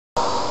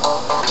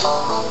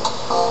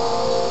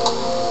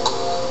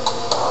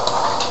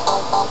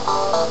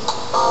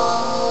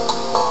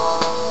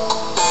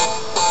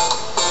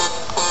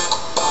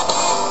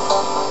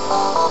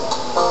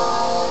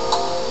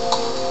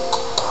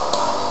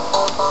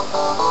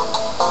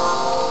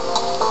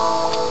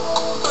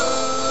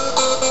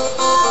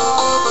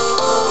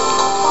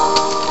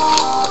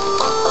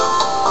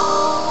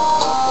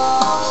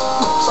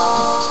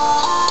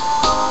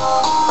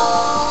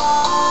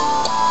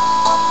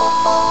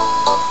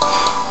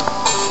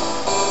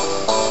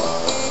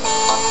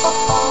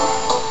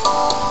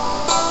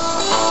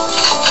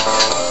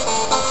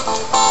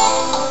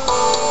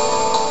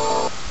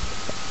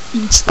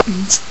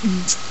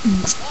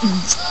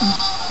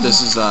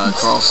This is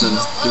Carlson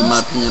giving my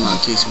opinion on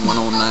case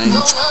 109,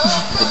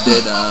 the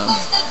dead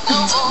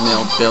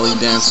male belly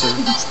dancer.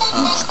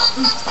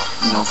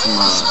 You know, from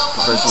a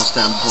professional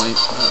standpoint,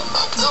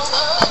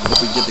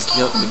 hope we get the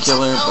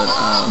killer, but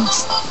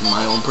from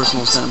my own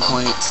personal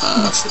standpoint,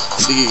 I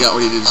think he got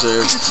what he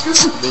deserved.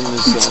 Been in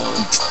this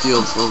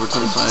field for over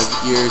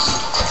 25 years.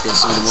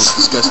 It's some of the most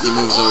disgusting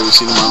moves I've ever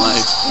seen in my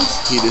life.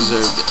 He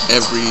deserved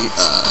every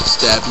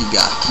stab he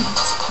got.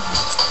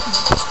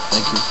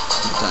 Thank you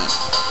for the time.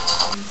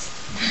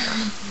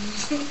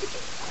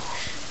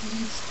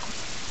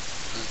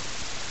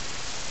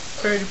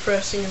 Very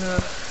depressing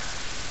and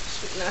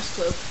sweet and ass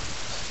clip.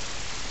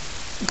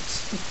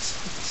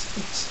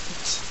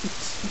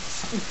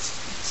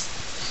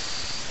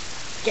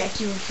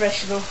 Gacky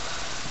professional.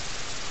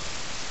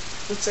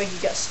 Looks like he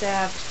got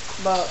stabbed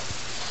about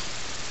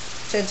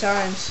 10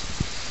 times.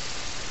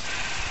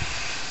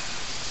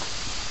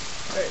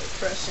 Very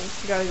depressing.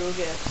 Gotta go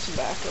get some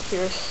backup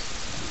here.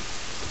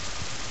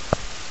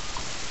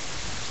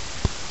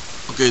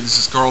 Okay, this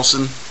is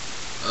Carlson.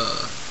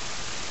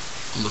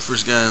 I'm the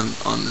first guy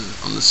on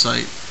the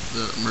site,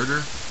 the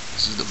murder.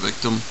 This is the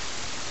victim.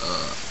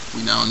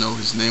 We now know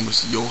his name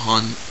was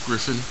Johann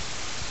Griffin.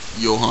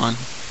 Johann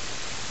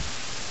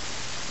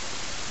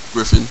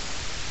Griffin,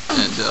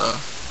 and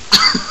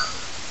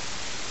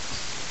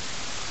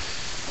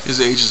his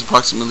age is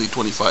approximately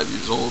 25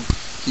 years old.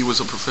 He was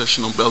a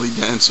professional belly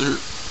dancer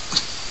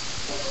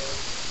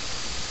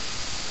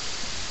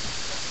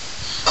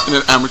and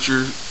an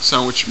amateur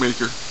sandwich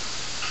maker.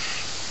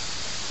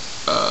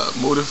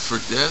 Motive for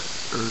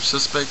death or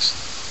suspects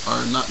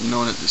are not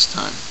known at this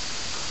time.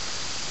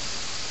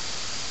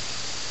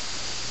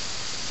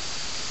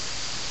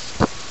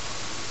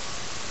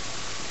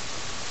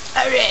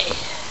 Alright.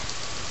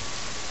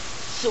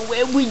 So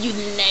where were you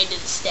the night of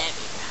the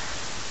stabbing?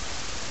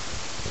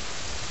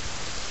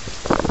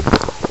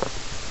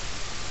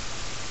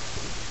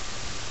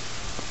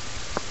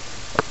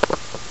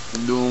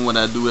 I'm doing what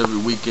I do every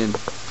weekend,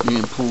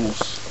 being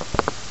pools.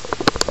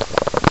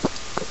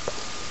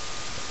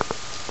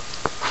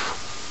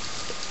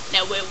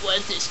 Now where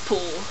was this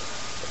pool?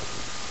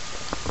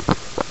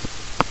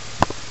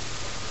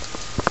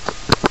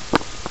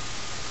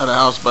 At a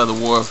house by the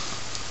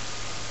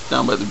wharf,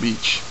 down by the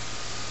beach.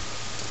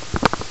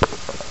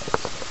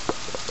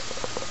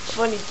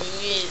 Funny thing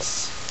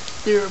is,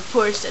 there are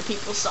reports that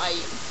people saw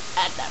you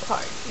at that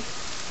party.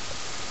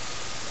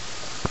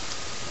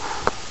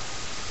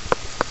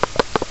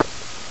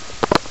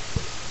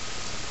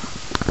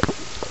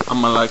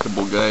 I'm a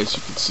likable guy, as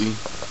you can see.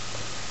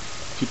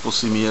 People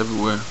see me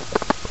everywhere.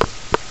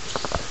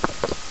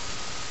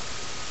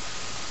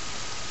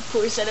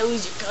 Poor said it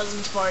was your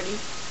cousin's party.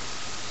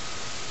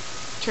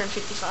 Turned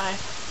 55.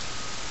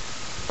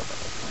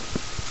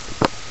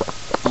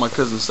 My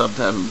cousin stopped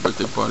having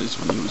birthday parties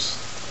when he was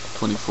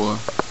 24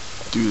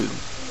 due to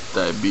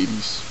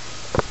diabetes.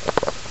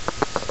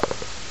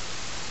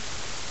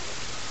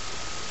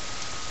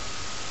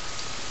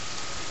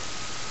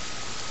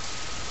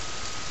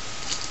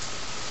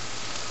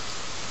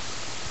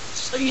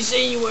 So you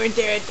saying you weren't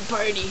there at the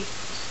party?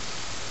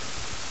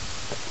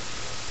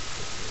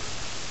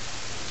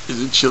 Is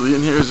it chilly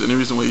in here? Is there any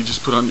reason why you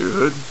just put on your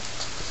hood?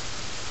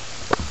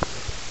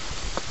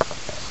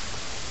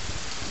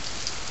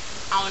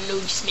 I don't know,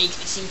 it just makes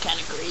me seem kind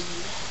of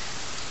crazy.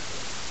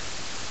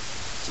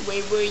 So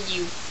where were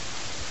you?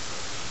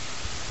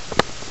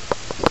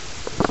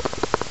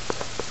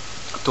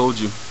 I told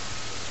you.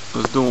 I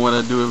was doing what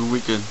I do every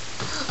weekend.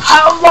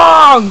 How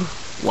long?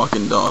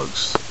 Walking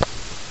dogs.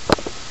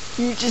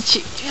 You just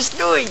changed your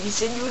story. You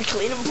said you were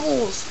cleaning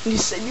pools. You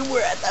said you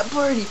were at that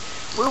party.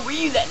 Where were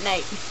you that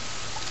night?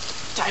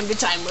 Time to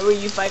time, where were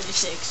you 5 to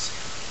 6?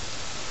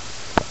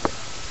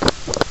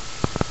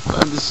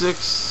 5 to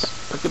 6.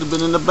 I could have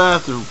been in the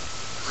bathroom.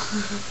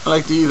 I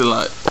like to eat a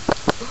lot.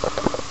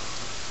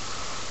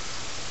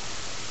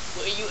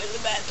 Were you in the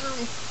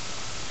bathroom?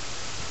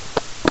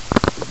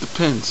 It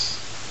depends.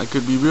 I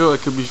could be real, I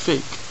could be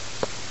fake.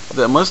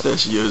 That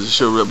mustache of yours is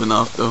sure rubbing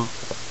off though.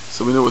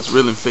 So we know what's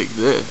real and fake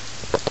there.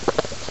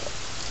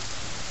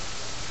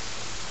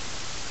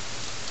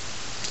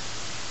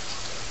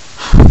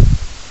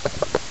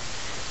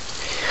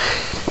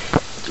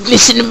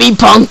 Listen to me,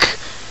 punk.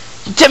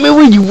 You tell me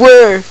where you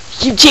were.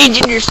 Keep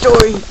changing your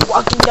story.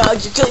 Walking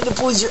dogs, you're killing the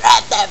fools, you're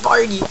at that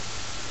party.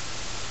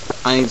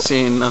 I ain't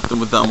saying nothing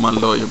without my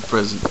lawyer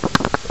present.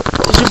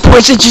 There's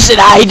reports that you said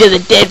hi to the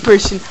dead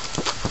person.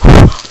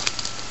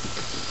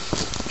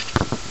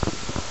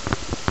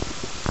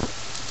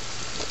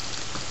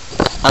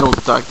 I don't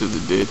talk to the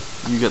dead.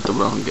 You got the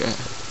wrong guy.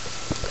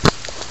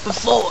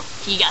 Before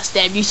he got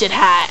stabbed, you said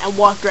hi and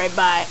walked right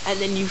by, and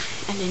then you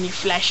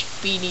flashed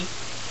beanie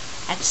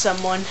at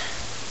someone.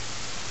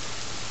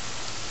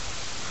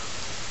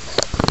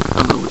 I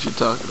don't know what you're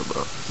talking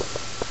about.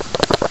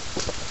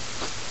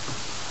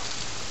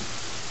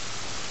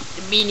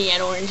 The beanie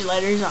had orange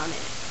letters on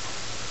it.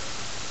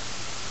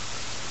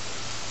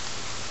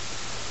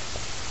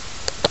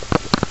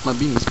 My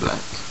beanie's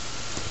black.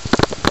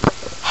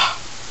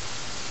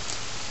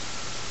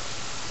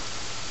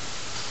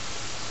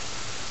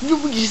 You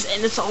would just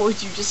end us all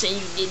with you just saying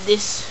you did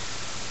this.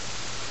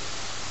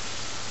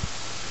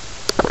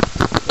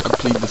 I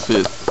plead the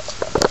fifth.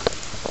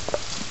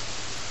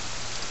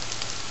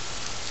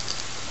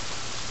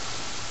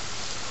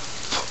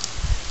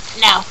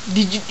 Now,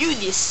 did you do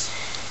this?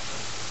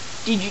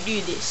 Did you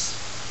do this?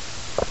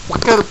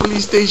 What kind of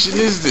police station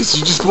is this?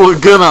 You just pulled a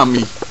gun on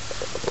me.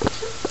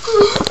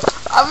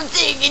 I'm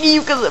taking you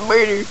because of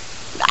murder.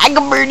 I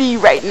can murder you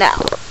right now.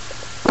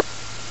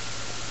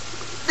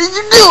 Did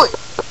you do it?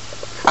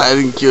 I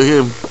didn't kill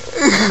him,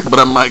 but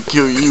I might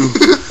kill you.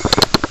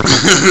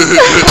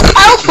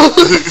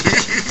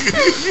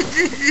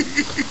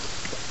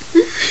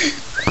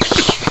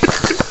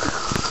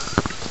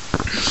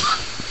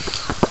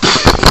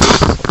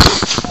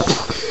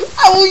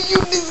 I will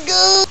use this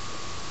gun.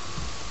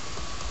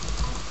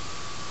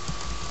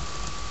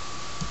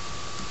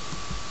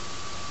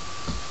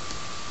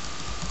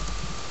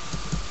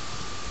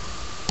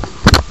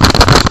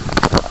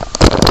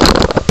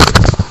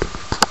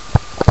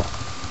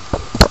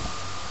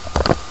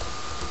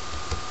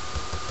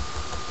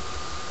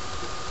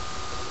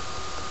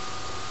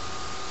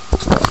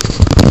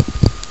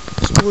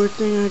 Weird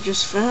thing I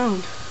just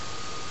found.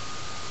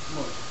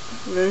 What?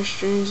 Very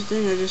strange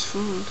thing I just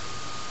found.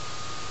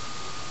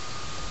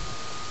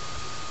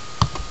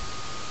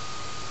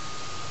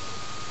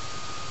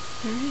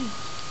 There it is.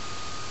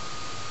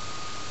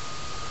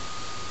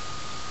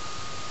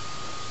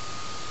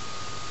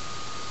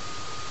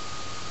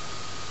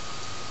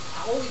 I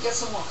hope we get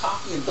some more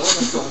coffee and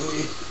donuts over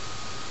here.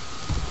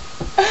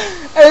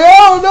 Hey,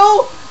 I don't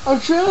know. I'm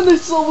trying to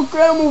solve a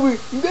crime over here.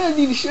 You guys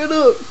need to shut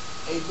up.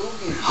 Hey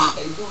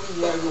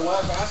Doogie, your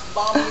wife asked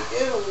about me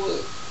again or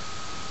what?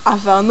 I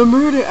found the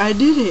murder. I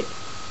did it.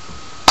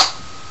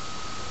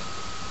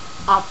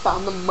 I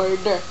found the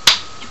murder.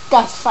 You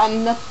guys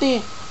find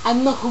nothing. I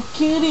know who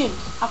killed him.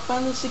 I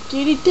found the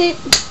security tape.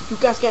 You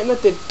guys got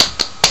nothing.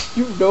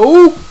 You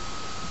know. You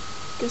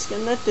guys got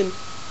nothing.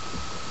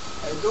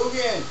 Hey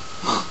Doogie,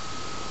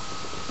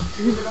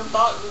 look at them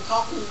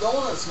coffee and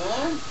donuts,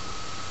 man.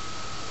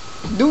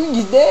 Dude,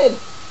 you dead.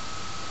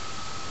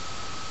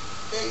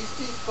 Hey,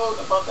 Steve spoke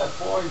about that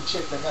foreign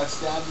chick that got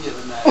stabbed the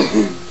other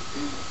night.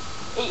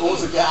 It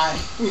was a guy.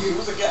 It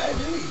was a guy,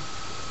 really.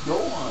 Go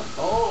on.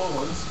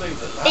 Oh, this thing's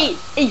a lot.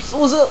 Hey,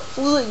 fools up,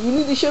 you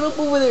need to shut up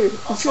over there.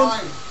 I'm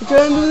sorry. You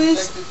trying to do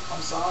this?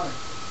 I'm sorry.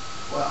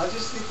 Well, I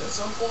just think that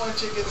some foreign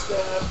chick gets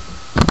stabbed,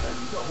 and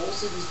the whole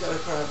city's got to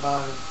cry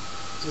about it.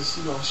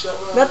 Just, shut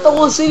up. Not the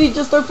whole city,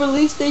 just our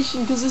police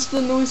station, because it's the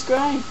newest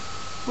crime.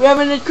 We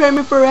haven't had crime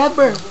in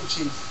forever. Who,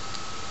 Chief?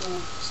 Who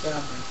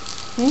stabbed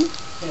Hmm?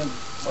 him?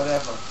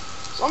 Whatever.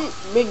 Some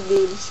big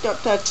dude. He's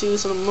got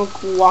tattoos and a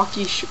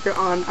Milwaukee shirt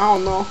on. I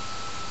don't know.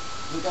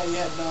 The guy you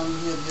had down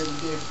here the other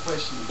day for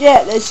questioning.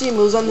 Yeah, that's him.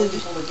 It was on the. He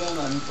pulled a gun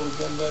on. He pulled a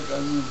gun back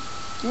on you.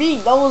 Me,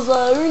 that was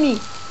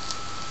Ernie.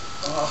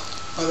 Oh,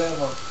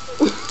 whatever.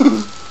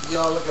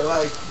 Y'all look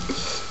alike.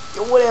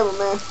 Yo, whatever,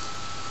 man.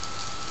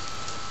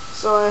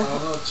 So, I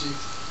don't know, Chief.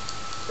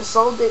 I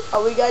solved it.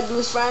 All we gotta do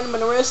is find him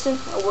and arrest him,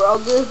 and we're all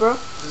good, bro.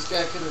 This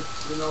guy could have,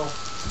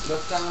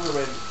 left town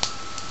already.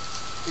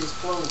 Case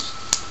closed.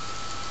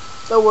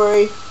 Don't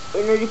worry.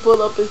 When Ernie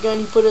pulled up his gun,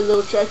 he put a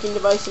little tracking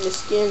device in his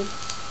skin.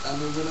 I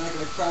mean, we're not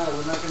gonna cry.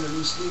 We're not gonna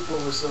lose sleep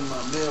over some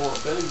male or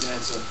belly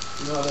dancer.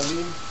 You know what I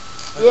mean?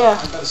 Yeah.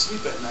 I gotta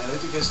sleep at night. I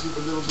think I sleep a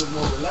little bit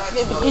more relaxed.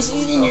 Yeah, because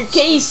he's in your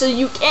case, so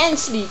you can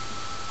sleep.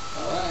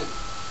 Alright.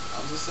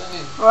 I'm just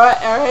saying.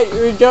 Alright.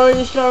 You're done with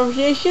this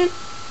conversation?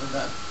 We're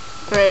done.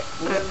 Alright.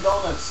 We're getting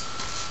donuts.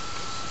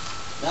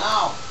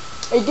 Now.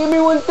 Hey, give me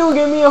one too.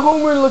 Give me a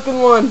Homer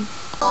looking one.